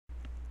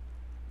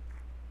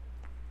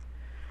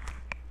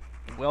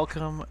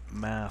welcome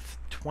Math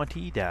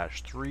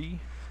 20-3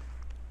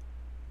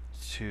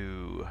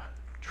 to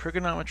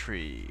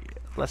Trigonometry,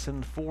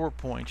 Lesson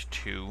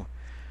 4.2,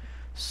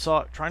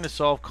 trying to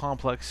solve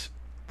complex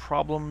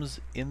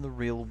problems in the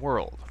real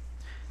world.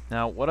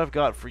 Now, what I've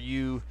got for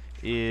you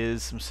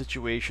is some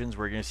situations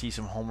where you're going to see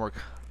some homework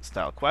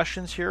style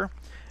questions here,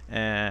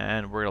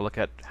 and we're going to look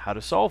at how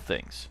to solve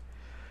things.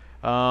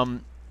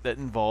 That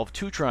involve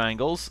two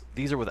triangles.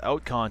 These are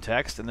without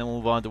context, and then we'll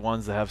move on to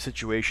ones that have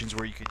situations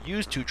where you could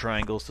use two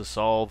triangles to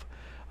solve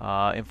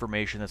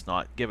information that's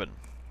not given.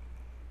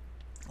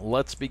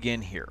 Let's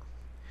begin here.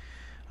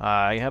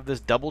 I have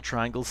this double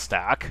triangle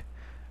stack,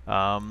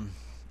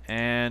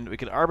 and we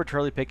could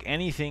arbitrarily pick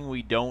anything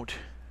we don't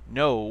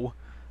know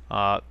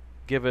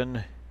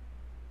given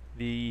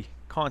the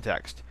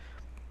context.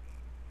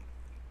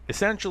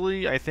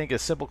 Essentially, I think a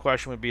simple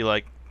question would be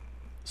like,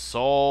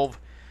 solve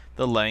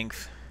the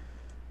length.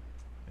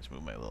 Let's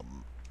move my little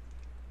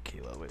key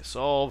a little way.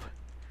 Solve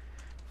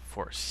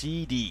for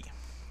CD.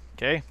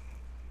 Okay?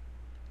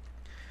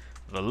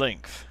 The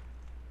length.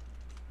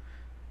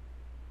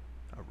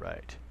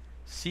 Alright.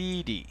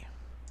 CD.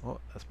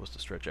 Oh, that's supposed to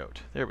stretch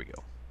out. There we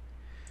go.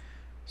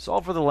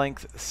 Solve for the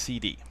length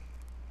CD.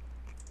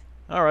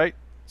 Alright,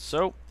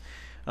 so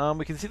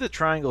we can see the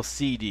triangle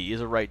CD is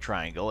a right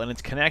triangle, and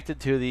it's connected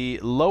to the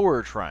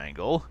lower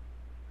triangle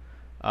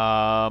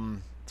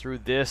through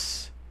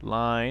this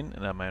line.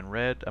 And am I in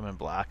red? I'm in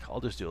black.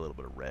 I'll just do a little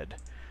bit of red.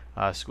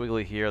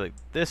 Squiggly here. Like,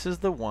 this is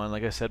the one,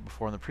 like I said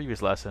before in the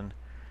previous lesson.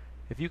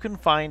 If you can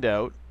find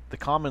out the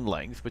common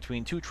length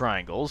between two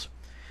triangles,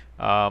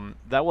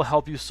 that will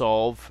help you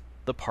solve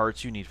the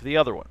parts you need for the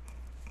other one.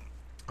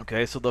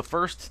 Okay, so the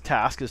first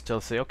task is to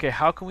say, okay,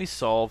 how can we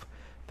solve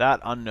that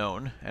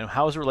unknown, and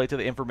how does it relate to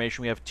the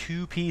information? We have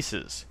two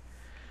pieces.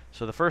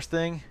 So the first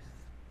thing,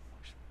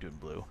 doing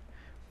blue,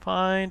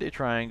 find a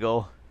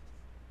triangle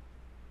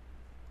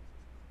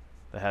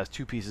that has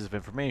two pieces of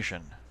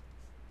information.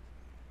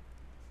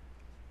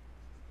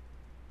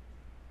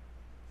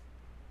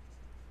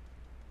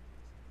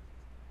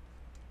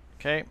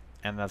 Okay,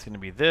 and that's going to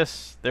be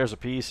this. There's a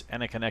piece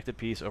and a connected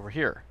piece over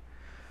here.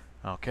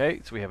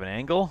 Okay, so we have an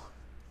angle,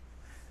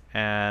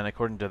 and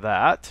according to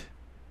that,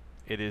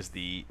 it is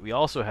we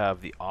also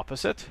have the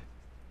opposite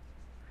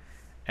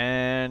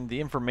and the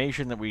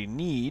information that we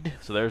need.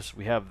 So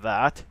we have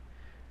that,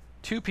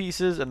 two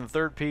pieces, and the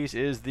third piece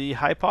is the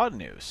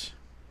hypotenuse.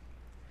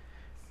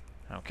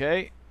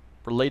 Okay,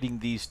 relating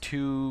these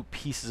two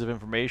pieces of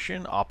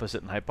information,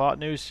 opposite and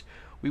hypotenuse,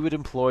 we would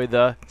employ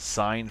the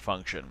sine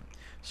function.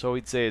 So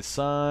we'd say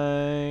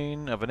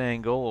sine of an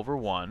angle over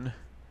 1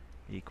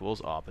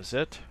 equals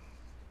opposite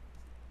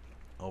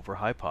over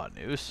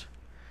hypotenuse.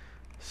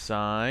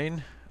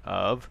 Sine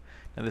of,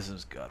 now this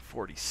has got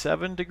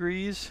 47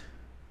 degrees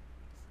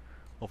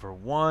over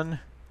 1, and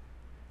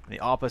the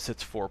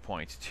opposite's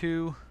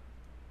 4.2,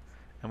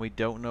 and we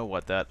don't know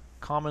what that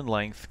common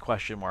length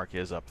question mark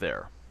is up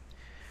there.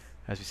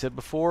 As we said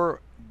before,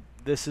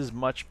 this is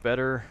much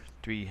better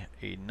to be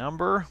a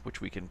number, which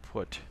we can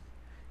put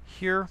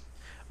here.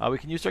 We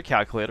can use our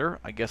calculator.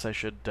 I guess I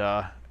should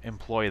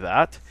employ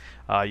that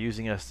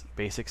using a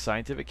basic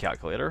scientific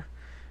calculator,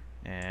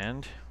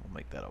 and we'll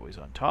make that always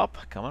on top.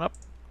 Coming up,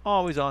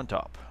 always on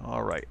top.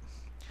 All right,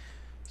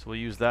 so we'll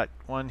use that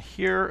one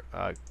here,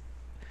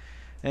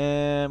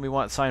 and we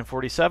want sine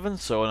 47.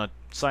 So in a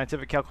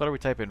scientific calculator, we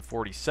type in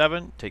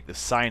 47, take the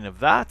sine of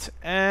that,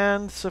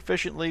 and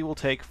sufficiently we'll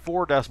take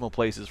 4 decimal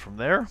places from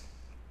there.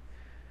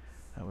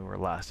 And we were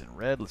last in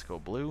red. Let's go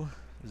blue.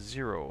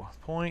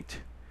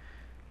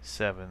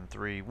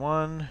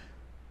 0.731,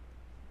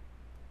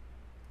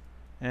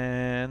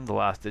 and the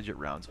last digit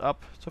rounds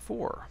up to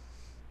 4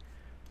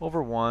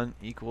 over 1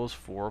 equals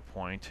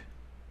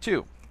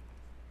 4.2.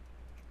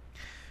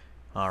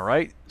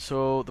 Alright,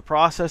 so the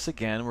process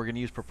again, we're going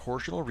to use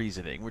proportional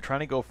reasoning. We're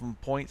trying to go from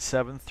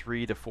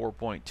 0.73 to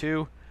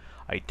 4.2.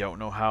 I don't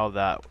know how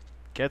that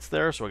gets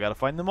there, so I got to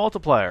find the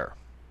multiplier.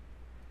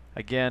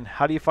 Again,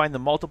 how do you find the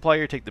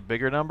multiplier? Take the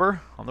bigger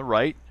number on the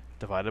right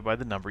divided by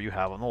the number you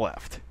have on the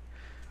left.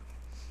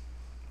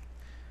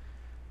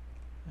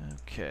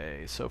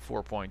 Okay, so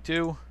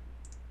 4.2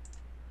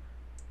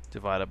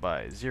 divided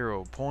by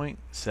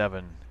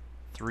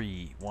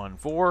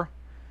 0.7314.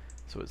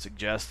 So it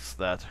suggests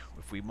that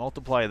if we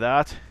multiply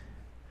that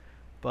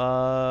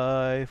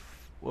by,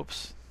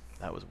 whoops,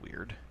 that was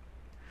weird.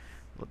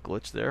 A little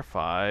glitch there,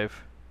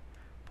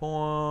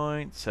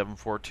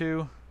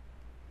 5.742,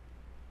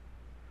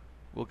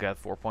 we'll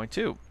get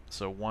 4.2.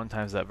 So 1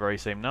 times that very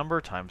same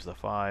number times the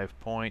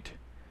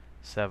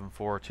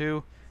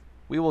 5.742,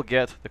 we will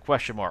get the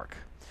question mark.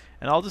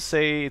 And I'll just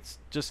say,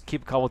 just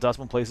keep a couple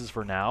decimal places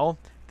for now,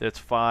 that it's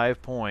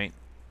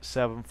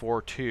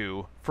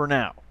 5.742 for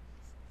now.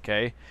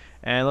 Okay,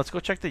 and let's go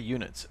check the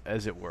units,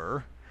 as it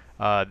were.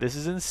 This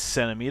is in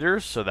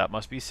centimeters, so that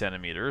must be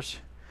centimeters.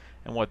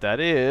 And what that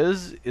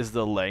is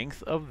the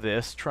length of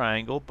this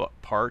triangle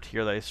part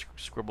here that I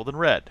scribbled in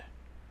red.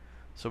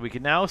 So we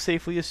can now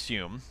safely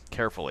assume,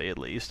 carefully at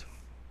least,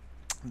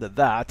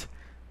 that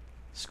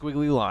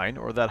squiggly line,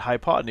 or that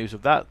hypotenuse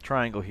of that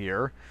triangle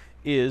here,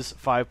 is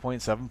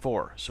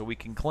 5.74. So we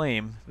can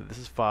claim that this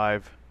is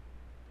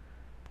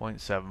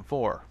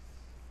 5.74.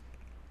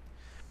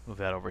 Move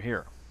that over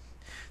here.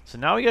 So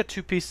now we got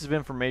two pieces of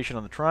information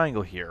on the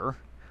triangle here.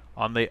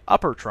 On the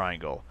upper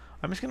triangle,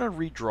 I'm just going to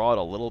redraw it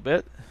a little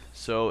bit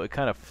so it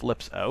kind of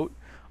flips out.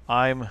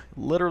 I'm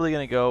literally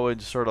going to go and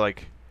just sort of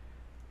like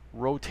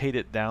rotate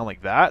it down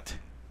like that.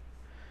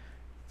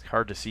 It's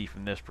hard to see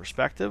from this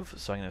perspective,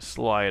 so I'm going to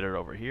slide it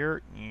over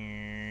here.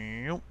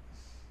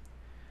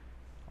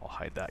 I'll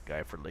hide that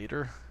guy for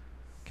later.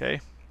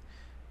 Okay,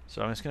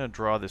 so I'm just going to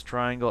draw this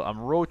triangle. I'm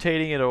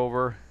rotating it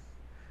over.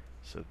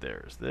 So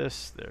there's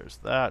this, there's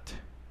that.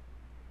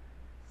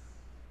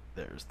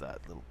 There's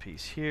that little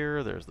piece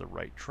here. There's the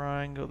right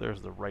triangle.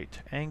 There's the right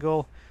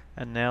angle.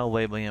 And now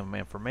labeling of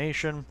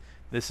information.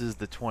 This is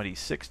the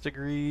 26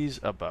 degrees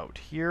about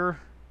here.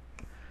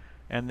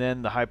 And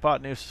then the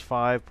hypotenuse is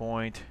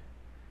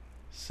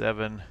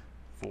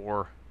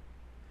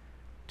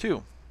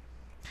 5.742.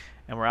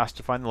 And we're asked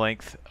to find the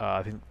length.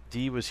 I think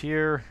D was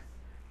here.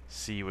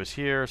 C was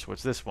here. So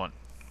what's this one?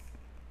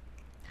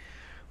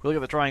 We look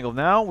at the triangle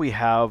now. We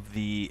have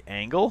the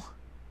angle.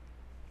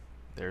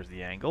 There's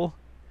the angle.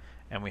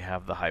 And we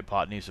have the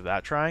hypotenuse of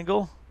that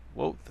triangle.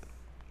 Whoa.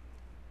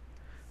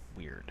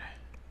 Weird.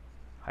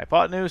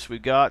 Hypotenuse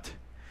we've got.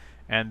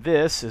 And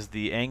this is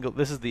the angle.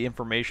 This is the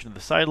information of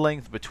the side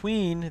length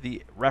between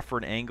the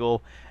referent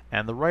angle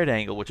and the right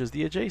angle, which is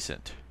the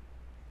adjacent.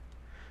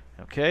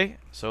 Okay,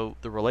 so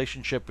the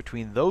relationship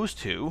between those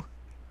two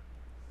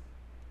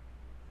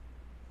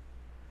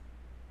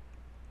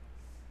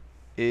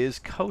is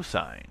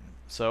cosine.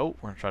 So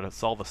we're going to try to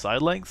solve the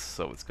side lengths.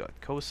 So it's got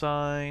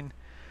cosine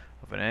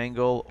of an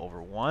angle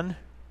over 1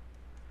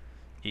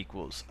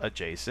 equals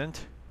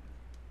adjacent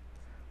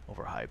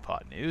over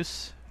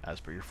hypotenuse, as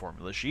per your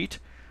formula sheet.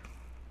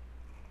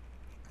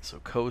 So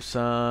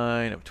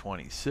cosine of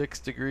 26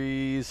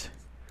 degrees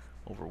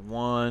over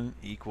 1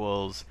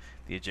 equals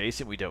the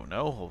adjacent. We don't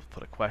know. We'll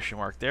put a question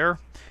mark there.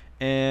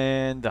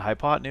 And the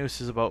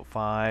hypotenuse is about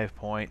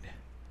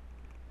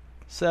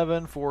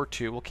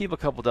 5.742. We'll keep a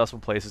couple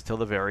decimal places till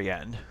the very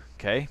end.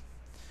 Okay.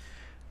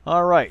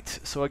 All right.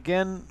 So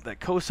again, that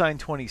cosine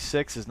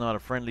 26 is not a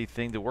friendly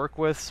thing to work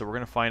with. So we're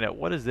going to find out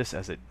what is this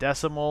as a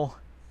decimal.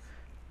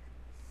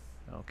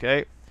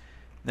 Okay.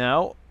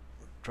 Now,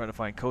 trying to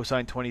find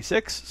cosine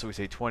 26. So we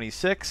say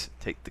 26.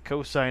 Take the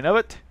cosine of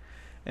it.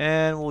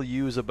 And we'll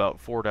use about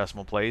 4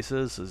 decimal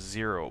places. So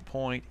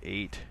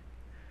 0.898.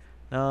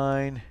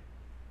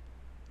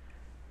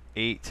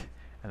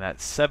 And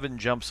that 7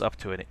 jumps up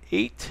to an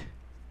 8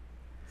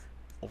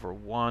 over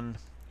 1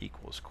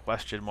 equals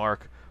question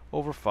mark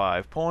over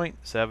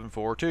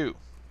 5.742.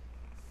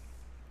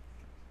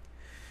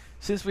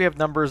 Since we have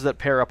numbers that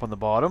pair up on the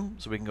bottom,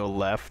 so we can go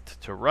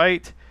left to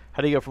right,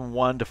 how do you go from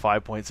 1 to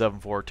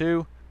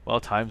 5.742?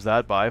 Well, times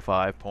that by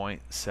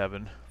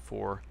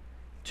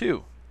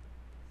 5.742.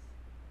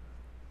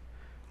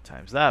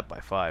 Times that by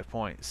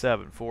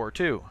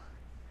 5.742.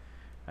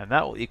 And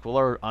that will equal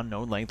our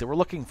unknown length that we're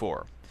looking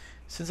for.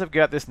 Since I've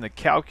got this in the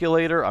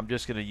calculator, I'm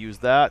just going to use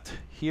that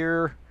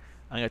here.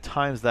 I'm going to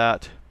times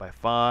that by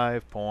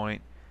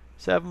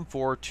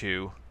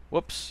 5.742.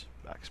 Whoops,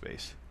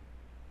 backspace.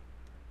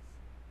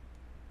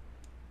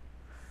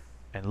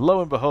 And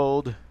lo and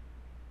behold,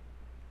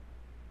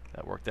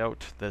 that worked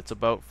out. That's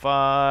about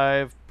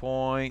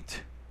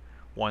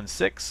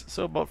 5.16,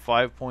 so about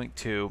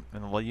 5.2,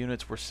 and the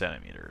units were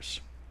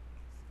centimeters.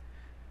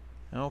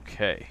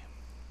 Okay.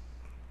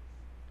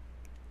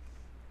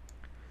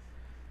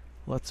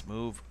 Let's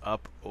move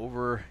up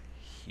over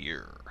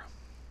here.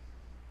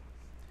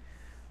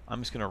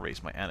 I'm just going to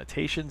erase my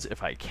annotations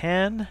if I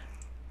can.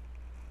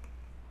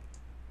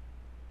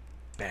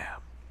 Bam.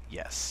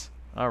 Yes.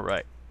 All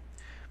right.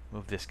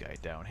 Move this guy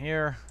down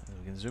here. And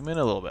we can zoom in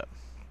a little bit.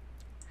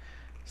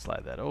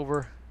 Slide that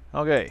over.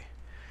 Okay.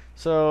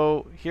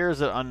 So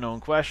here's an unknown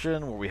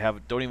question where we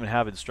don't even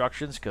have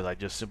instructions because I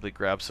just simply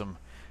grabbed some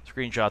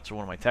screenshots from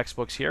one of my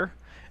textbooks here.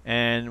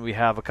 And we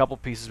have a couple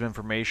pieces of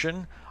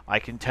information. I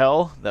can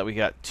tell that we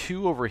got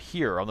 2 over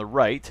here on the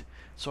right.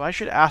 So I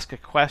should ask a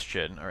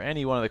question, or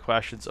any one of the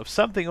questions, of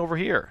something over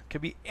here. It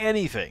could be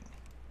anything.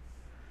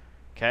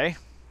 Okay?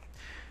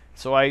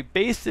 So I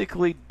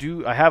basically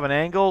I have an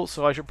angle,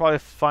 so I should probably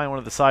find one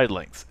of the side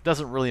lengths. It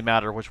doesn't really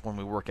matter which one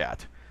we work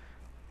at.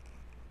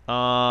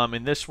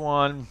 In this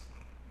one,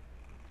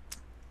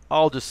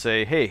 I'll just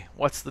say, hey,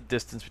 what's the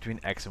distance between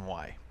x and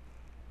y?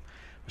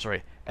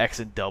 Sorry, x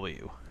and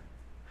w.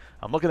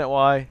 I'm looking at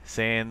y,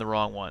 saying the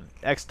wrong one.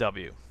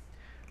 xw.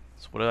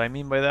 So what do I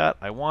mean by that?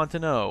 I want to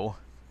know,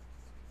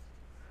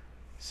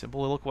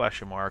 simple little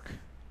question mark,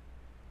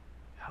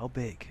 how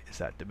big is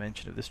that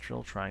dimension of this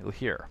little triangle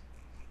here?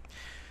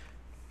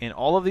 In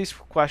all of these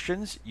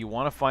questions, you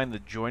want to find the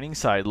joining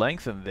side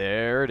length, and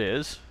there it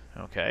is.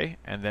 Okay,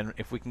 and then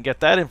if we can get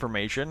that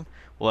information,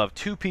 we'll have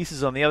 2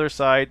 pieces on the other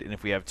side, and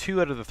if we have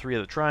 2 out of the 3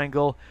 of the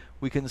triangle,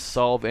 we can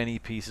solve any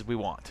pieces we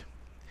want.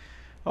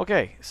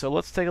 Okay, so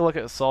let's take a look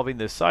at solving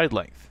this side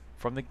length.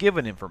 from the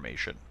given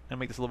information. And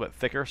make this a little bit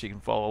thicker so you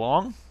can follow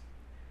along.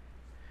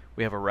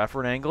 We have a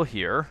referent angle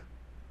here.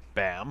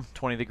 Bam,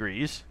 20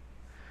 degrees.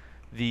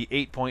 The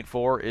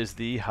 8.4 is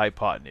the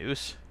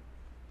hypotenuse.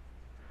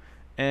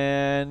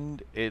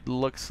 And it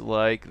looks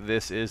like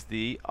this is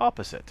the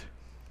opposite.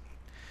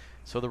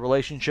 So the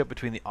relationship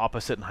between the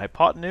opposite and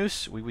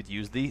hypotenuse, we would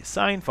use the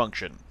sine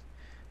function.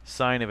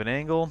 Sine of an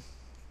angle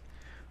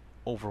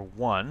over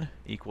 1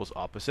 equals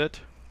opposite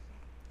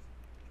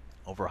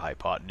over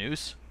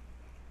hypotenuse.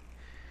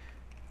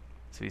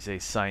 So we say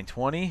sine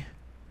 20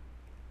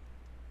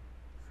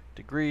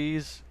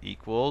 degrees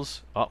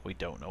equals, oh, we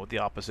don't know what the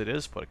opposite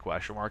is. Put a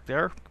question mark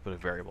there. Put a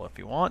variable if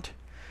you want.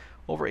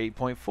 Over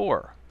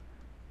 8.4.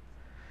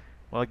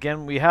 Well,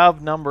 again, we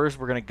have numbers.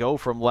 We're going to go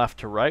from left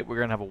to right. We're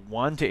going to have a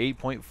 1 to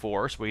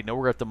 8.4. So we know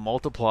we're going to have to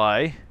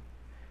multiply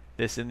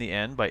this in the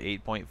end by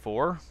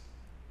 8.4.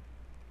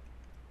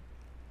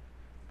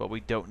 But we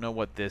don't know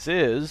what this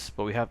is.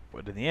 But we have to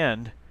put in the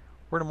end,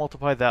 we're going to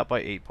multiply that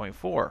by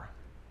 8.4.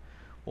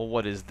 Well,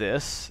 what is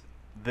this?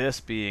 This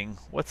being,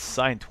 what's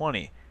sine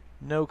 20?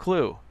 No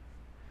clue.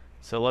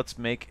 So let's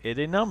make it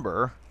a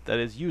number that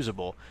is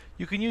usable.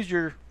 You can use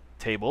your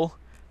table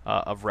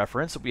of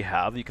reference that we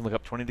have. You can look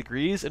up 20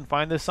 degrees and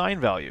find the sine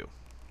value.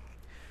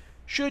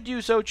 Should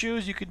you so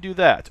choose, you can do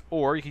that.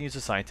 Or you can use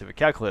a scientific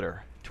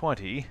calculator.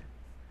 20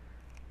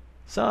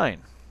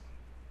 sine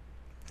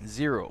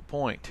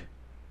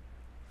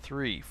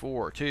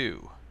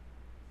 0.342.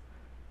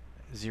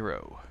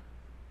 0.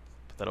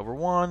 Put that over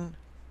 1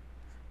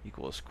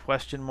 equals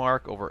question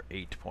mark over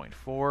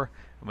 8.4.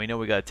 And we know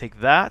we got to take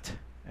that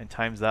and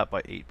times that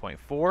by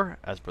 8.4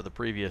 as per the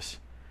previous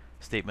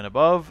statement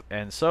above.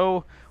 And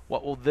so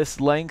what will this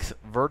length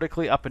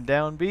vertically up and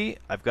down be?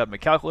 I've got my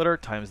calculator,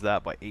 times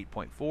that by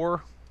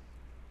 8.4.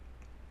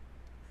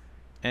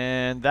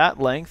 And that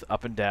length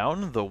up and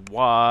down, the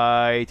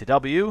y to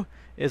w,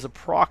 is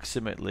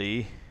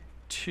approximately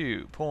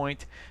 2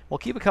 point. We'll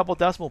keep a couple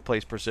decimal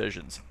place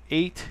precisions.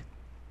 8,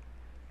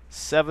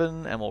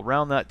 7, and we'll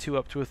round that 2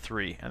 up to a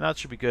 3. And that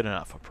should be good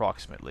enough,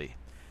 approximately.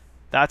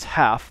 That's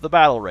half the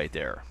battle right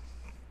there.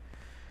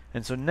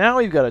 And so now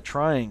we've got a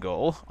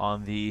triangle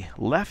on the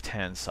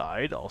left-hand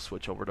side. I'll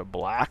switch over to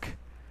black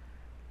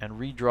and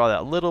redraw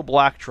that little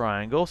black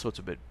triangle so it's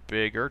a bit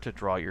bigger to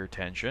draw your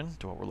attention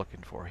to what we're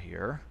looking for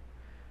here.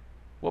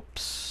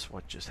 Whoops,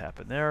 what just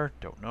happened there?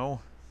 Don't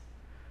know.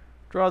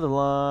 Draw the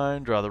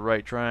line, draw the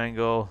right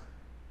triangle.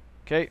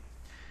 Okay,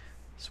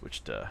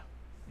 switch to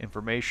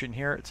information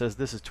here. It says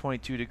this is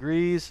 22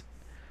 degrees.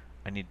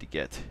 I need to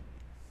get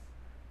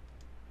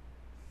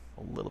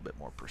a little bit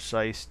more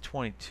precise.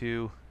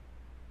 22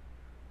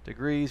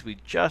 degrees. We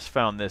just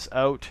found this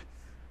out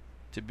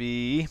to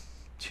be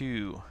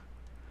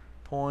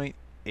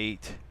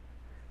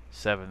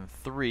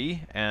 2.873,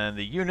 and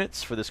the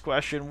units for this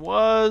question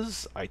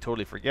was, I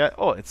totally forget.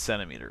 Oh, it's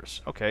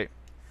centimeters. Okay,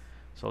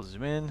 so I'll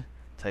zoom in,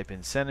 type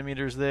in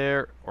centimeters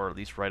there, or at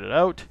least write it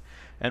out.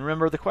 And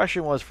remember, the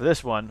question was for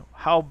this one,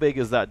 how big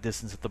is that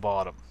distance at the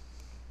bottom?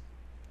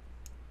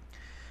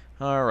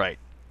 All right,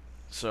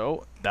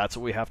 so that's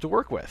what we have to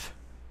work with.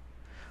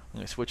 I'm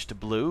going to switch to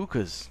blue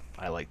because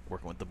I like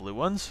working with the blue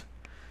ones.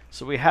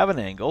 So we have an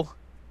angle,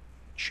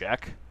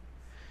 check,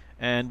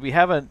 and we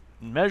have a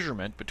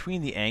measurement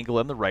between the angle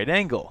and the right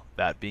angle,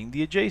 that being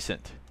the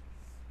adjacent.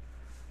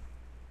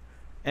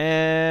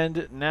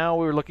 And now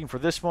we're looking for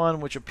this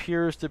one, which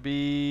appears to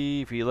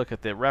be, if you look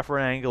at the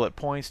referent angle, it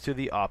points to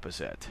the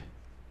opposite.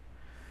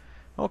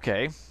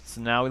 Okay, so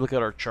now we look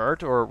at our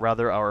chart, or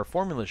rather our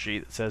formula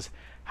sheet that says,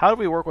 how do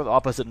we work with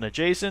opposite and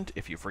adjacent?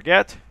 If you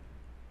forget,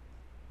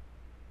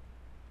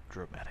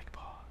 dramatic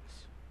pause.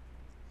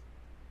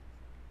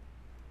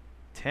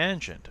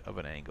 Tangent of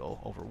an angle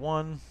over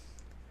 1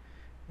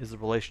 is the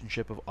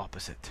relationship of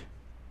opposite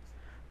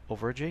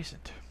over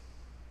adjacent.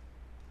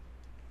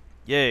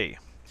 Yay.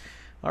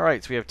 All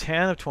right, so we have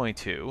tan of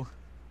 22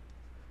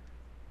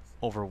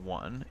 over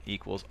 1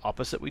 equals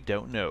opposite we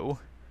don't know,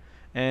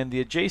 and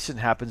the adjacent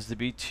happens to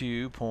be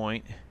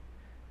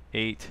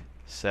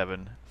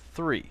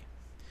 2.873.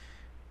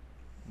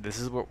 This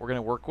is what we're going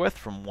to work with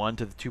from 1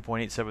 to the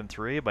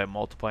 2.873 by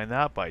multiplying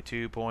that by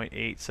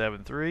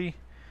 2.873.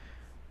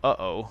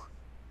 Uh-oh.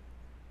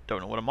 Don't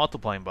know what I'm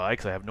multiplying by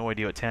because I have no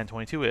idea what tan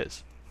 22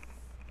 is.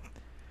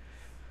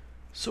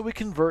 So we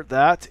convert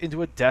that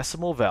into a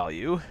decimal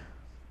value,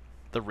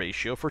 the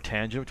ratio for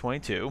tangent of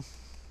 22.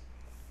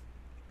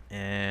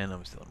 And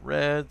I'm still in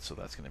red, so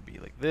that's going to be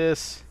like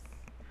this.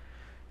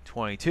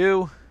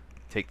 22.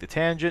 Take the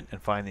tangent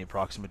and find the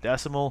approximate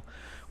decimal.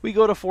 We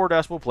go to 4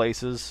 decimal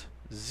places.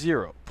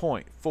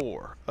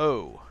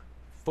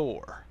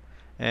 0.404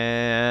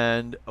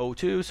 and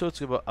 02, so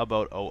it's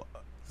about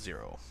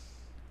 0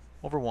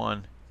 over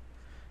 1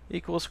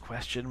 equals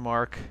question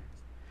mark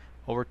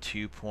over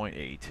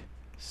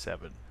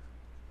 2.873.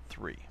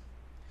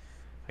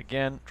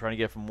 Again, trying to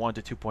get from 1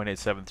 to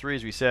 2.873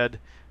 as we said,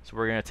 so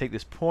we're going to take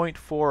this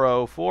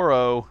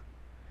 0.4040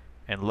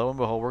 and lo and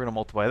behold we're going to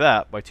multiply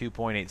that by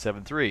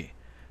 2.873.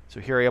 So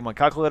here I am on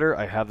calculator,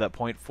 I have that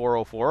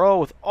 0.4040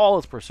 with all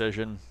its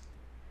precision.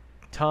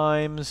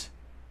 times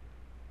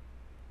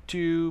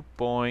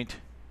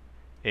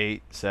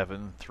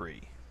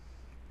 2.873.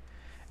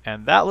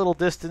 And that little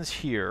distance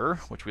here,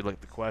 which we look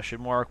at the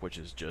question mark, which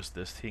is just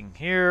this thing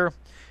here,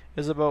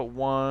 is about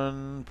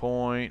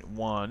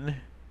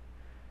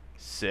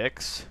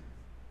 1.16,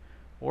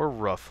 or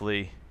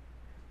roughly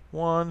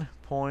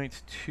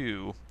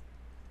 1.2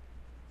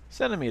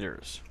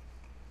 centimeters.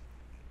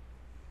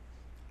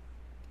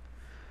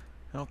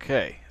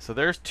 Okay, so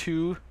there's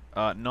two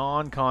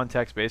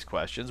non-context-based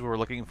questions where we're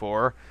looking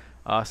for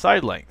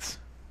side lengths.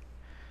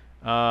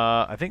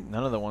 I think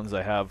none of the ones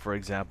I have for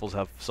examples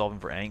have solving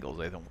for angles,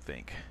 I don't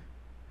think,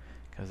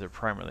 because they're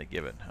primarily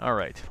given. All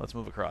right, let's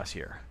move across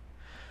here.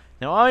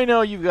 Now, I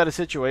know you've got a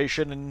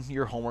situation in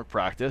your homework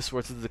practice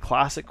where it's the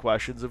classic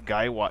questions of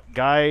guy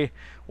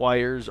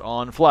wires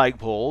on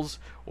flagpoles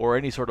or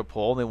any sort of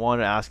pole, and they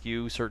want to ask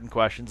you certain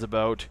questions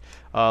about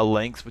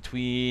lengths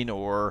between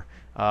or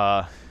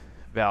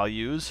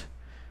values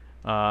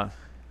that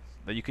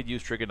you could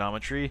use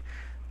trigonometry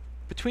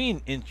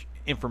between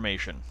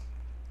information.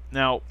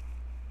 Now,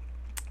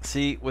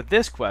 see, with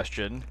this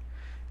question,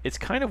 it's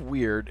kind of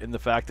weird in the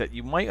fact that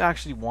you might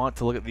actually want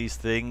to look at these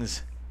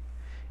things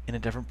in a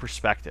different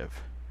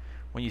perspective.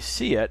 When you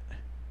see it,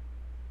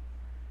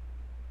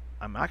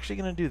 I'm actually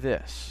going to do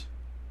this.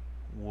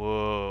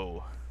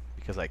 Whoa,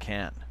 because I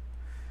can.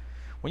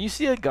 When you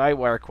see a guy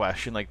wire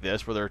question like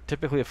this, where they're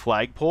typically a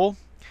flagpole,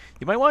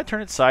 you might want to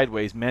turn it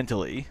sideways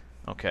mentally.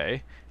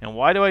 Okay, and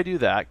why do I do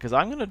that? Because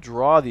I'm going to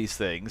draw these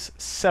things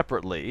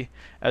separately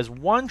as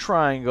one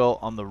triangle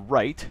on the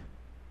right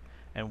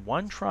and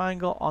one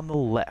triangle on the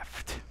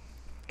left.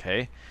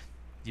 Okay,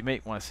 you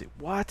may want to say,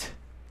 what?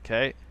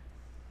 Okay,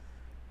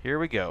 here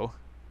we go.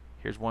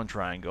 Here's one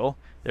triangle.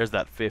 There's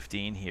that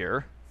 15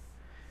 here.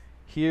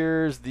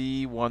 Here's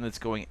the one that's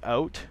going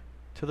out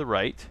to the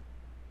right.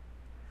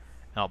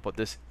 And I'll put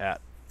this at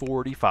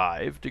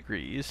 45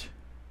 degrees.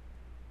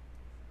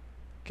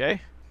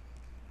 Okay.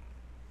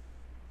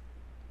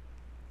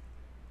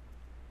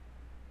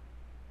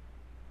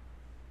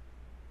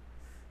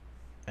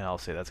 And I'll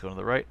say that's going to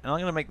the right. And I'm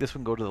going to make this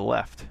one go to the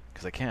left,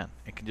 because I can.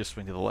 It can just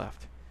swing to the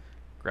left.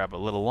 Grab a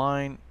little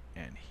line,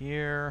 and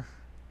here.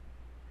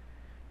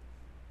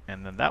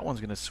 And then that one's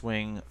going to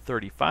swing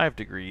 35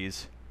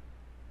 degrees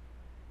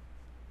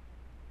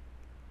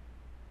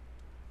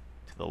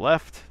to the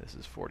left. This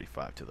is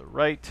 45 to the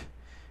right.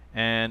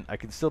 And I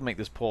can still make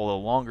this pole a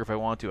little longer if I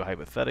want to,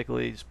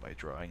 hypothetically, just by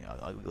drawing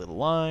a little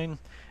line.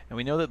 And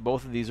we know that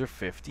both of these are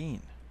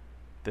 15.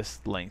 This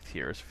length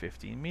here is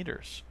 15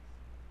 meters.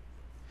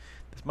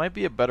 This might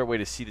be a better way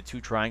to see the two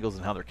triangles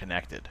and how they're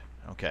connected.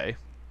 Okay.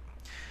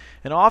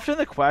 And often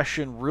the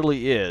question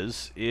really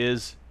is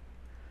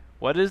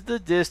what is the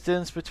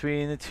distance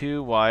between the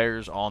two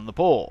wires on the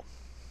pole?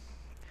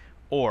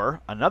 Or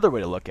another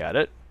way to look at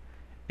it,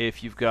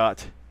 if you've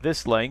got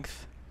this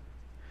length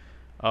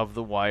of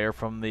the wire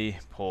from the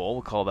pole,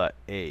 we'll call that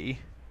A,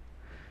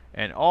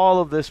 and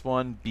all of this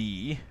one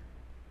B,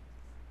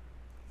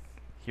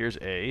 here's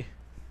A,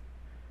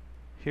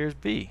 here's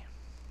B.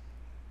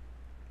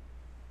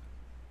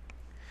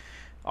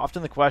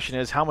 Often the question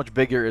is, how much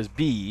bigger is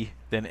B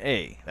than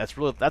A? That's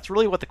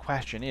really what the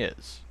question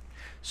is.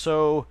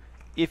 So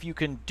if you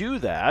can do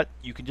that,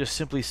 you can just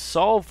simply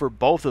solve for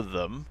both of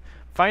them,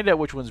 find out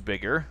which one's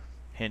bigger,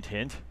 hint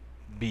hint,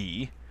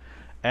 B,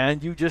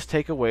 and you just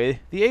take away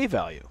the A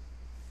value.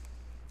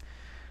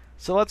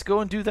 So let's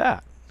go and do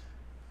that.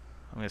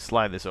 I'm going to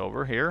slide this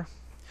over here.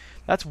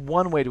 That's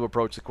one way to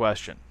approach the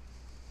question.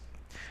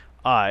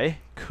 I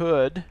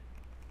could,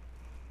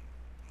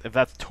 if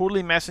that's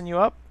totally messing you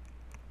up,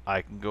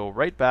 I can go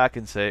right back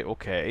and say,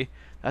 okay,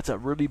 that's a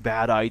really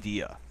bad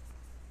idea.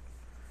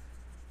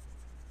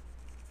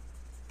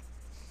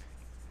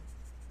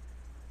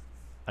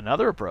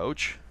 Another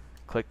approach,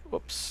 click,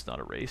 whoops, not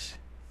erase,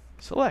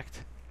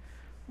 select,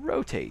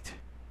 rotate,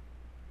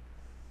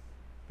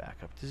 back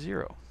up to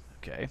 0.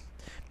 Okay,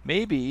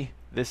 maybe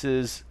this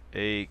is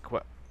a, oops,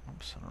 I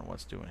don't know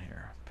what's doing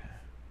here.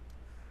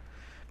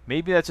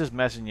 Maybe that's just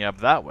messing you up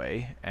that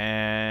way,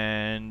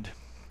 and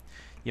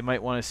you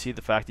might want to see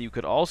the fact that you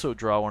could also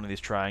draw one of these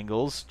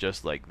triangles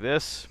just like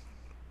this.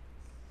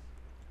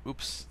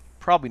 Oops,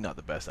 probably not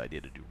the best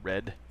idea to do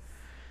red.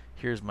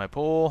 Here's my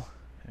pole.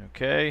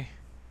 Okay.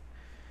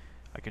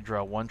 I can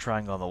draw one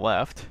triangle on the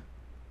left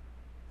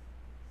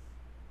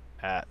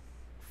at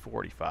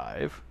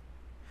 45.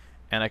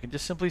 And I can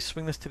just simply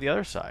swing this to the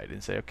other side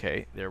and say,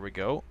 okay, there we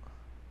go.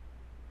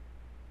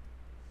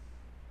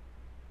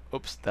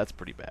 Oops, that's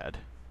pretty bad.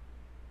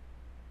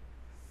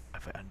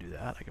 If I undo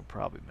that, I can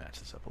probably match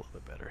this up a little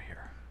bit better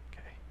here.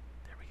 Okay,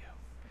 there we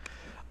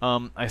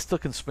go. I still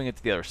can swing it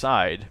to the other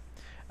side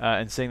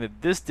and saying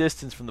that this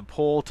distance from the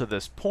pole to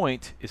this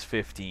point is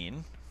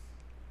 15.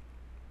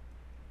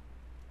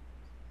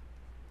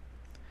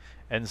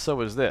 And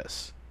so is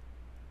this.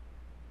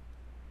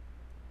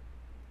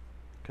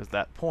 Because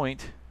that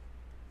point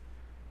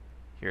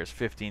here is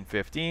 15,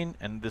 15,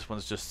 and this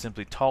one's just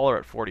simply taller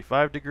at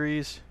 45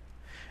 degrees,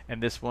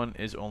 and this one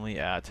is only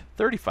at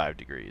 35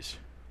 degrees.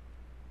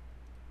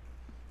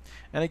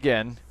 And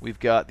again, we've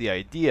got the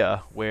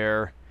idea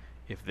where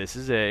if this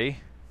is A, and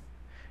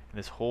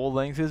this whole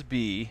length is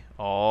B,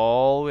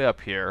 all the way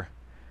up here,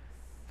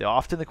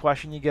 often the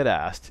question you get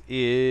asked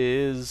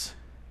is,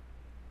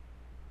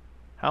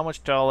 how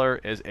much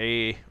taller is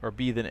A or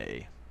B than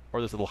A?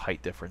 Or there's a little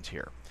height difference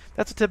here.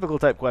 That's a typical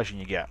type question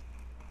you get.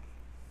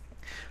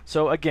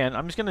 So again,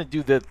 I'm just going to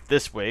do that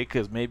this way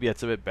because maybe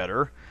it's a bit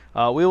better.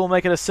 We will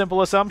make it a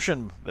simple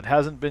assumption that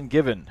hasn't been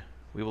given.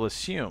 We will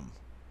assume.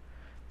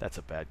 That's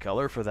a bad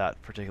color for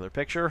that particular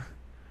picture.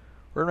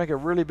 We're going to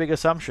make a really big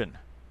assumption.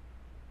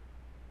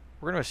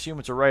 We're going to assume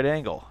it's a right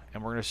angle,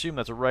 and we're going to assume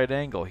that's a right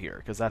angle here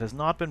because that has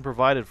not been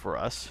provided for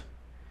us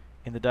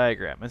in the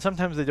diagram. And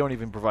sometimes they don't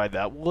even provide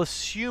that. We'll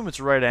assume it's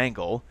a right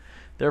angle,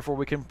 therefore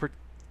we can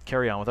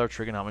carry on with our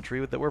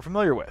trigonometry that we're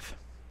familiar with.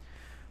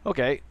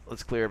 Okay,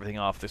 let's clear everything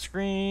off the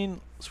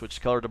screen, switch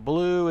color to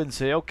blue, and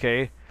say,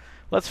 okay,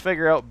 let's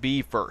figure out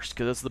B first,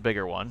 because it's the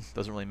bigger one.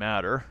 Doesn't really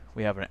matter.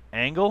 We have an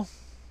angle,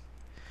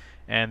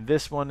 and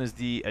this one is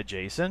the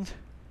adjacent.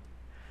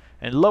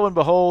 And lo and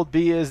behold,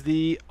 B is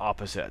the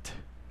opposite.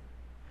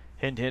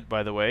 Hint, hint,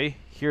 by the way,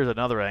 here's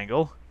another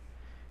angle.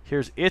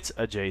 Here's its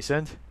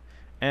adjacent.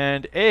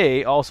 And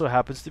A also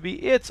happens to be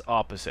its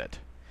opposite.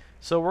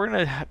 So we're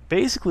going to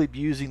basically be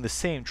using the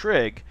same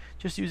trig,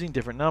 just using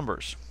different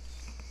numbers.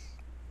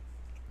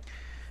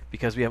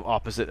 Because we have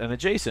opposite and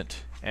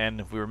adjacent. And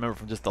if we remember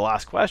from just the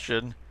last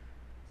question,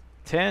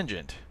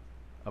 tangent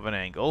of an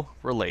angle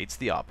relates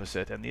the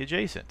opposite and the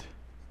adjacent.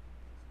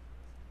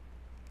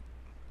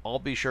 I'll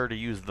be sure to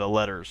use the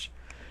letters.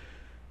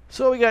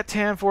 So we got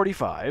tan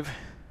 45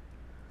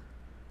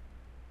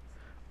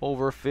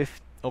 over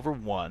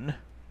 1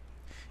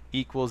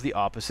 equals the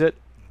opposite,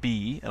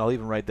 B, and I'll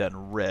even write that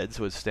in red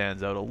so it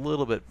stands out a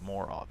little bit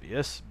more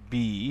obvious.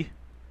 B,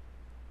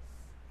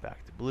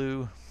 back to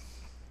blue,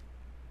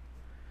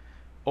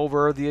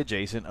 over the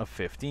adjacent of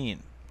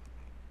 15.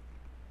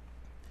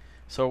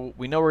 So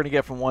we know we're going to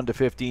get from 1 to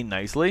 15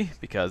 nicely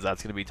because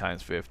that's going to be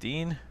times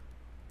 15.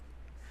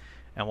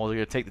 And we're going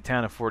to take the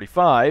tan of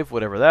 45,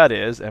 whatever that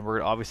is, and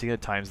we're obviously going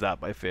to times that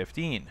by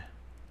 15.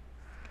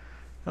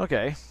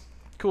 Okay,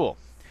 cool.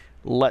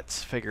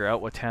 Let's figure out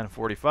what tan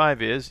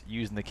 45 is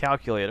using the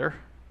calculator.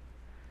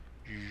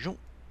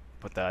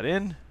 Put that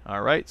in.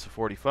 All right, so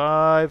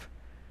 45,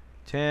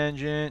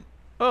 tangent,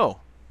 1.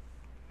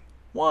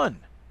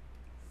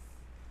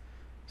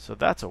 So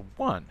that's a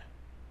 1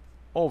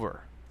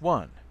 over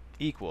 1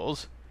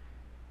 equals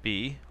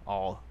B.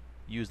 I'll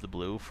use the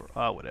blue for,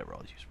 whatever,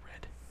 I'll use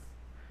red.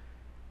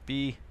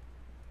 B,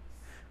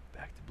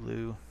 back to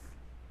blue,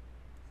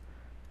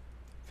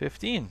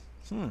 15.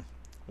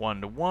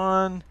 1 to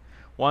 1.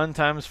 1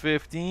 times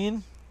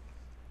 15.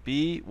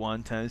 B,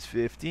 1 times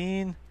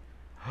 15.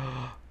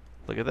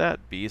 Look at that.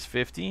 B is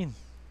 15.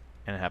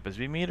 And it happens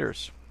to be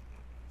meters.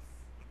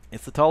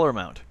 It's the taller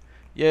amount.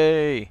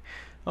 Yay!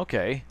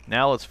 Okay,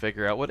 now let's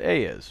figure out what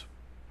A is.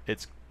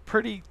 It's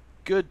pretty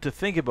good to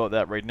think about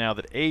that right now,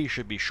 that A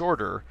should be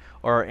shorter,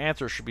 or our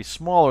answer should be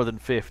smaller than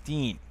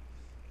 15.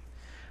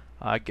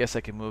 I guess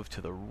I can move to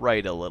the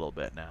right a little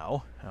bit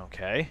now.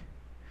 Okay.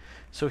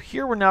 So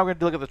here we're now going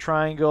to look at the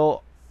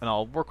triangle, and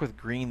I'll work with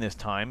green this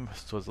time,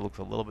 so it looks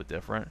a little bit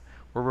different.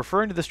 We're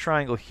referring to this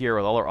triangle here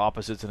with all our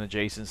opposites and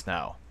adjacents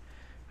now.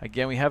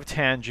 Again, we have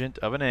tangent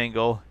of an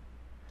angle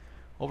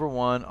over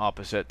 1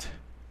 opposite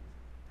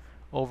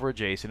over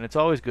adjacent. It's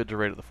always good to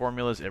write out the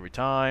formulas every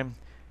time.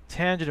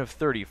 Tangent of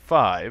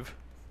 35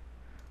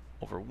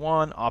 over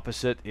 1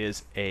 opposite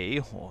is A.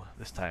 Well,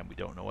 this time we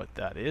don't know what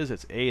that is.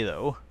 It's A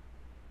though.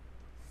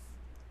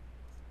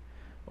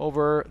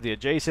 Over the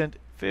adjacent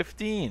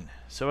 15.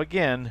 So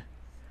again,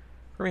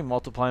 we're going to be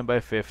multiplying by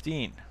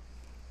 15.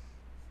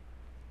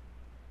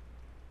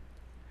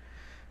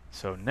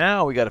 So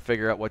now we got to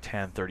figure out what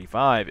tan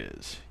 35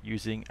 is.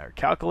 Using our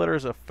calculator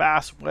is a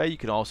fast way. You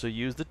can also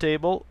use the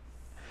table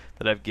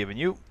that I've given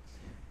you.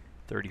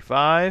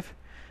 35.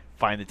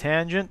 Find the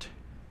tangent.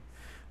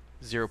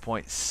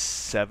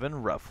 0.7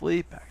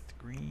 roughly. Back to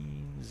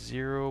green.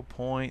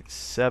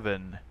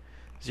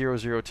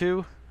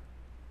 0.7002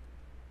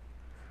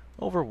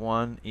 over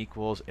 1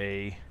 equals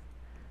A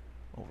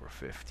over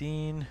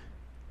 15.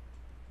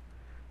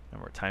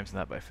 And we're timesing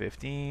that by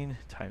 15,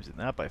 timesing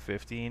that by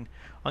 15.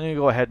 I'm going to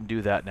go ahead and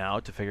do that now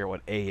to figure out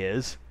what A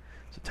is.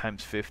 So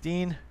times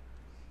 15.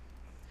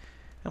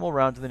 And we'll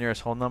round to the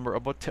nearest whole number,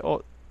 about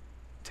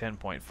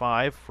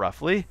 10.5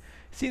 roughly.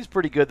 Seems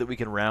pretty good that we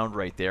can round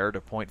right there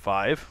to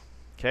 0.5.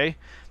 Okay,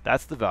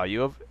 that's the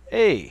value of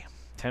A,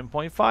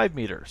 10.5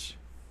 meters.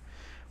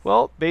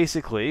 Well,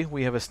 basically,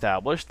 we have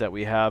established that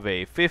we have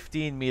a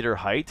 15-meter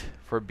height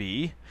for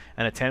B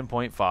and a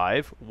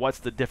 10.5. What's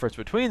the difference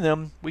between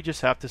them? We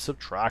just have to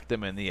subtract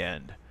them in the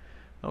end.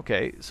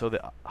 Okay, so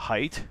the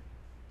height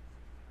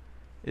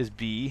is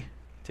B,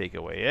 take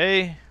away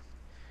A.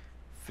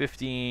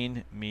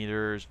 15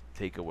 meters,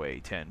 take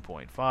away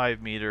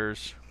 10.5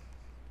 meters.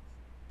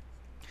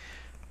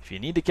 If you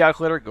need the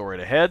calculator, go right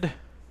ahead.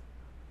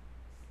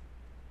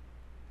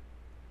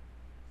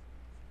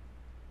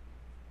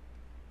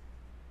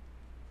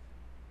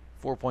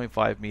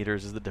 4.5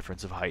 meters is the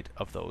difference of height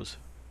of those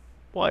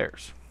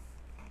wires.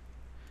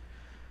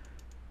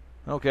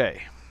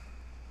 Okay,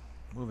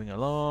 moving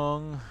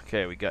along.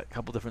 Okay, we got a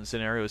couple different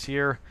scenarios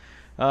here.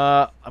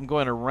 I'm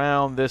going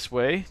around this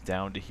way,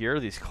 down to here,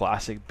 these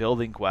classic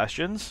building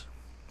questions.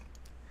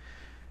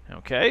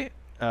 Okay,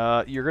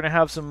 you're going to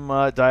have some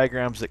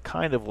diagrams that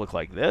kind of look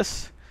like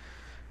this.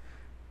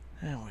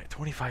 Oh, wait,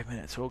 25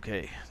 minutes.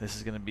 Okay, this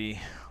is going to be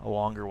a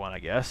longer one, I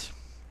guess.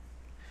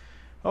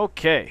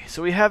 Okay,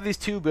 so we have these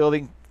two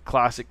building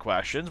classic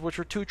questions, which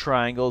are two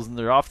triangles, and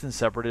they're often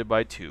separated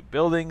by two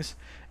buildings.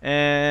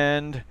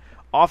 And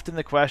often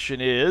the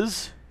question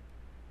is,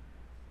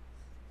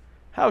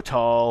 how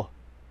tall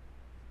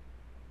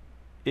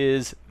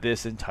is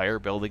this entire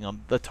building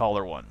on the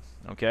taller one?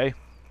 Okay.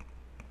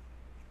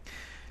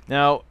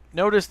 Now,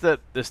 notice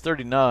that this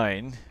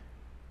 39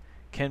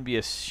 can be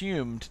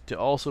assumed to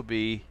also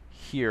be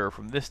here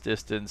from this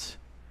distance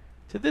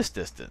to this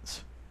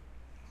distance.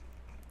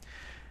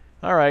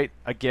 Alright,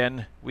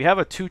 again, we have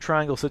a two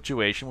triangle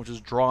situation which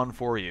is drawn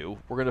for you.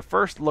 We're going to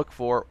first look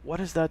for what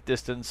is that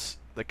distance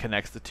that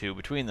connects the two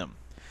between them.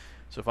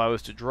 So if I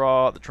was to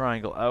draw the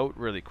triangle out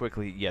really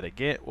quickly yet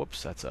again,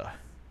 whoops, that's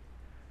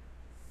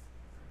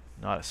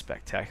not a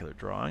spectacular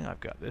drawing. I've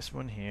got this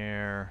one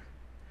here,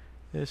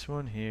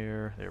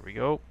 there we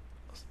go.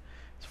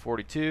 It's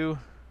 42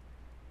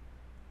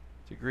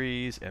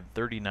 degrees and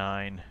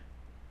 39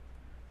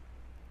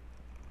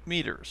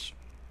 meters.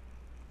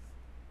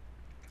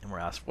 And we're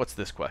asked, what's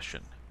this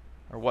question?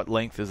 Or what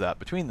length is that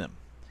between them?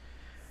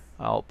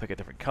 I'll pick a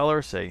different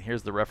color, say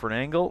here's the referent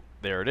angle,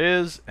 there it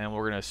is, and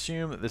we're going to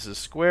assume that this is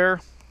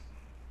square.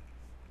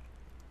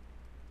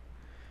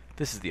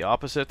 This is the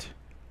opposite.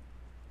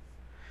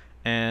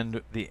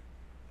 And the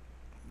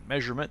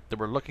measurement that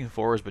we're looking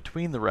for is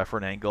between the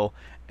referent angle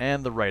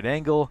and the right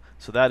angle,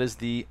 so that is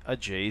the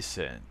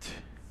adjacent.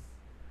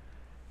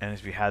 And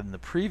as we had in the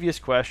previous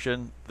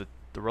question,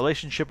 the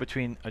relationship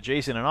between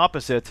adjacent and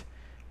opposite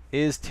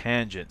is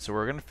tangent. So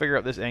we're going to figure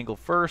out this angle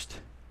first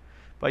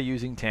by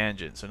using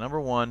tangent. So number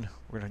one,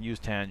 we're going to use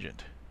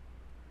tangent.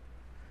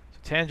 So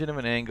tangent of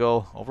an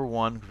angle over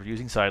 1, because we're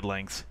using side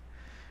lengths,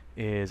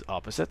 is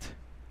opposite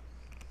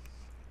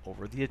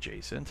over the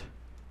adjacent.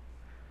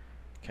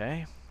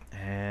 Okay,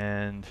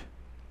 and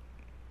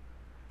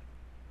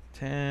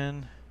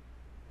 10,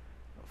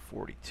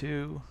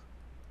 42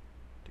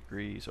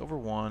 degrees over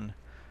 1.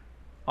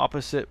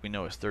 Opposite we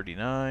know is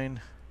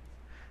 39.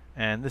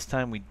 And this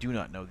time we do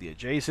not know the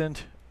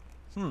adjacent.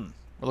 We're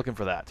looking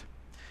for that.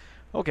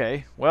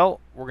 Okay, well,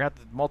 we're going to have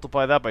to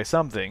multiply that by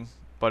something,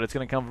 but it's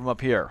going to come from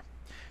up here.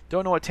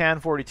 Don't know what tan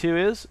 42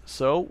 is,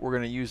 so we're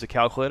going to use the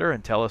calculator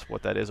and tell us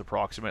what that is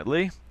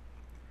approximately.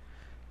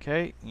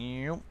 Okay,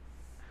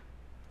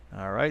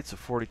 alright, so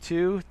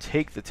 42,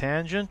 take the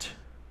tangent.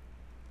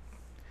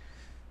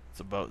 It's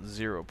about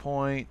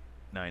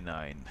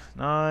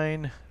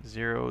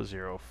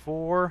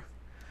 0.999004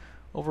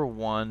 over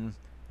 1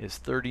 is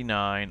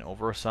 39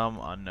 over some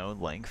unknown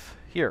length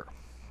here.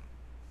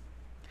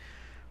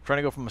 Trying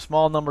to go from a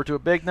small number to a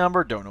big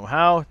number, don't know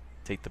how.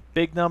 Take the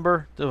big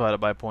number, divided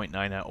by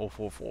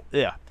 0.9044.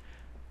 Yeah,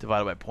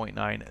 divided by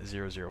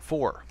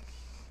 0.9004.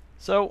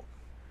 So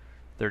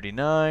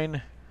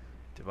 39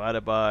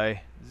 divided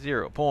by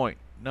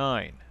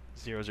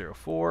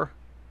 0.9004.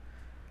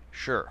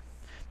 Sure.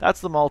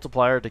 That's the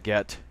multiplier to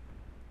get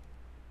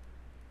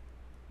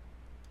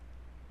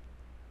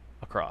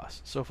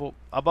across. So for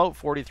about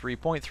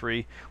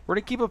 43.3, we're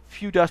going to keep a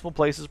few decimal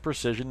places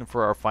precision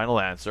for our final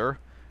answer.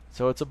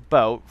 So it's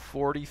about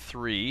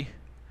 43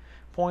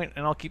 point,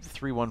 and I'll keep the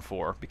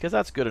 314 because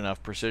that's good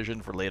enough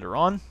precision for later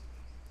on.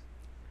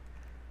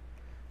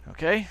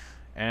 Okay,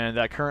 and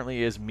that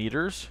currently is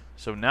meters.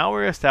 So now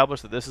we're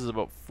established that this is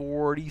about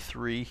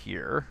 43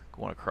 here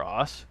going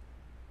across.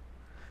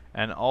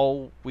 And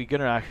we're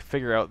going to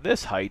figure out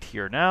this height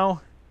here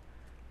now,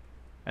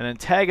 and then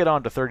tag it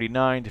on to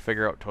 39 to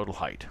figure out total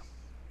height.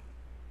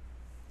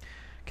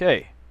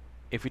 Okay,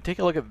 if we take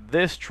a look at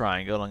this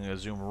triangle, I'm going to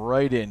zoom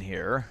right in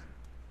here.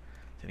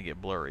 It's going to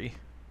get blurry.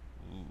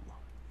 Ooh.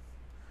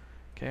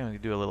 Okay, I'm going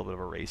to do a little bit of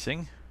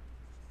erasing,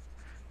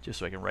 just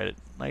so I can write it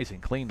nice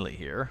and cleanly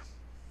here.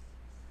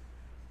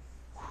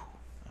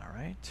 All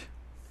right,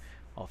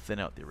 I'll thin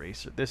out the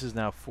eraser. This is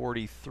now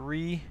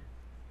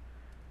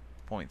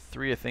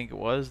 43.3, I think it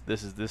was.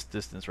 This is this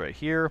distance right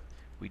here.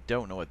 We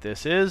don't know what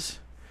this is.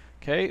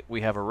 Okay,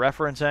 we have a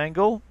reference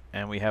angle,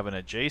 and we have an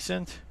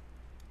adjacent,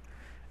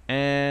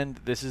 and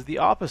this is the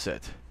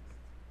opposite.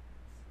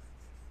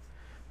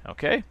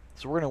 Okay,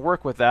 so we're going to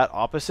work with that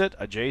opposite,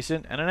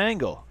 adjacent, and an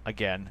angle.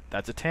 Again,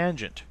 that's a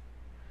tangent.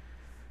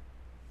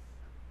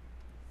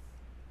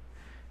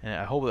 And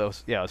I hope that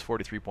was, yeah, it was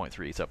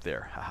 43.3. It's up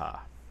there. Haha.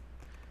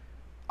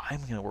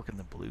 I'm going to work in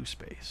the blue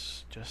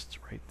space, just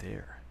right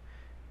there.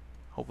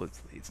 Hopefully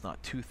it's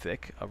not too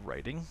thick of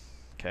writing.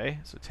 Okay,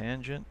 so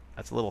tangent,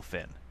 that's a little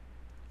thin.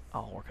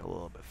 I'll work a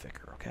little bit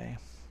thicker, okay?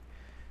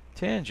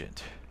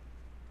 Tangent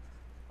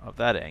of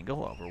that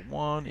angle over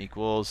 1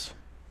 equals,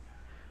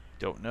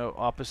 don't know,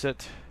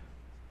 opposite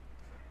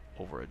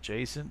over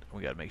adjacent.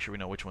 We got to make sure we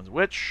know which one's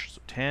which.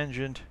 So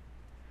tangent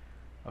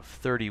of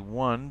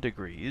 31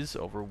 degrees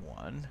over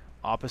 1.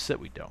 Opposite,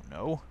 we don't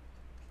know.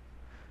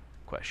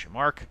 Question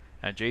mark.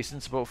 And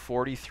adjacent's about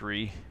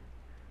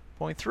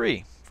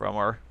 43.3 from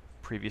our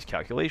previous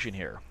calculation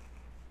here.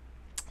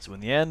 So in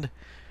the end,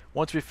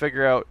 once we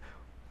figure out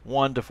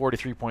 1 to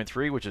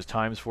 43.3, which is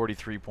times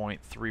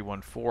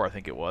 43.314, I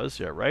think it was.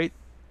 Yeah, right?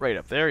 Right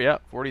up there, yeah.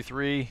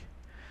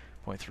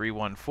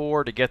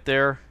 43.314 to get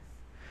there.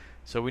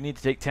 So we need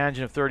to take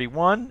tangent of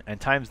 31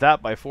 and times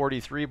that by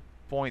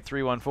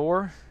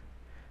 43.314. And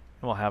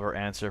we'll have our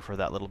answer for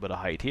that little bit of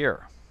height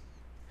here.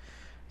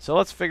 So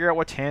let's figure out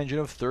what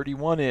tangent of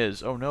 31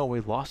 is. Oh no,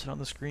 we lost it on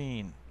the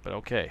screen. But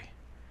okay.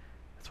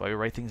 That's why we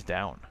write things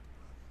down.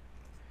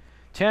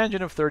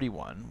 Tangent of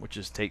 31, which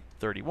is take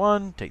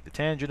 31, take the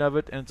tangent of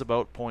it, and it's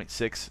about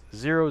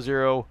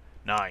 0.6009.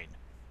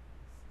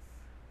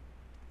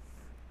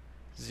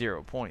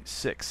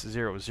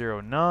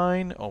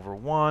 0.6009 over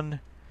 1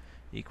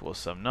 equals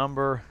some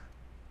number,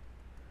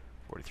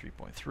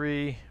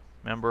 43.3.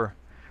 Remember,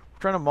 we're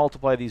trying to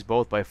multiply these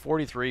both by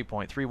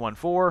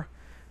 43.314.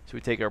 So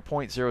we take our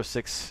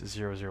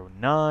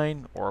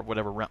 0.06009, or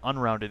whatever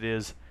unrounded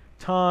is,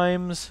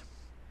 times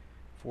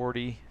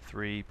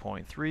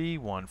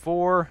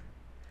 43.314.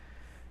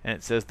 And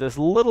it says this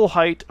little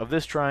height of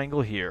this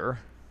triangle here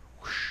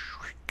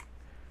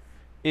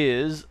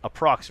is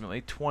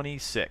approximately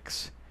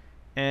 26.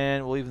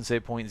 And we'll even say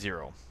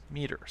 0.0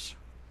 meters.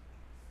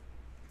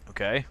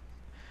 Okay.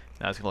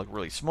 Now it's going to look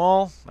really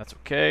small. That's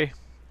okay.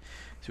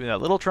 So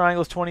that little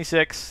triangle is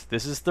 26.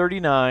 This is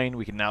 39.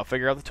 We can now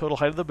figure out the total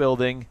height of the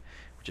building,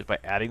 which is by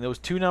adding those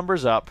two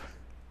numbers up.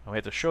 And we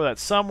have to show that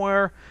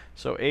somewhere.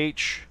 So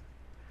h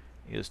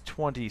is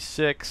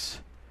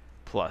 26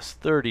 plus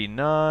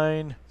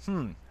 39.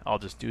 I'll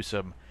just do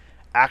some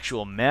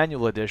actual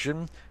manual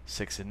addition.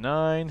 6 and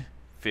 9,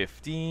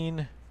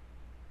 15,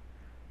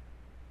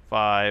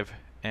 5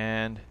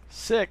 and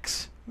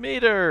 6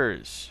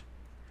 meters.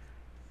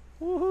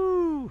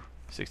 Woohoo!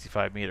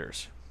 65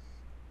 meters.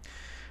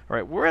 All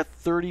right, we're at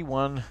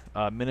 31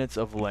 minutes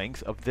of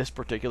length of this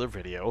particular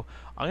video.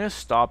 I'm going to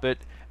stop it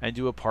and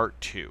do a part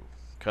 2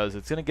 because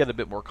it's going to get a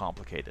bit more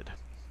complicated.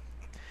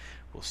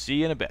 We'll see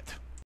you in a bit.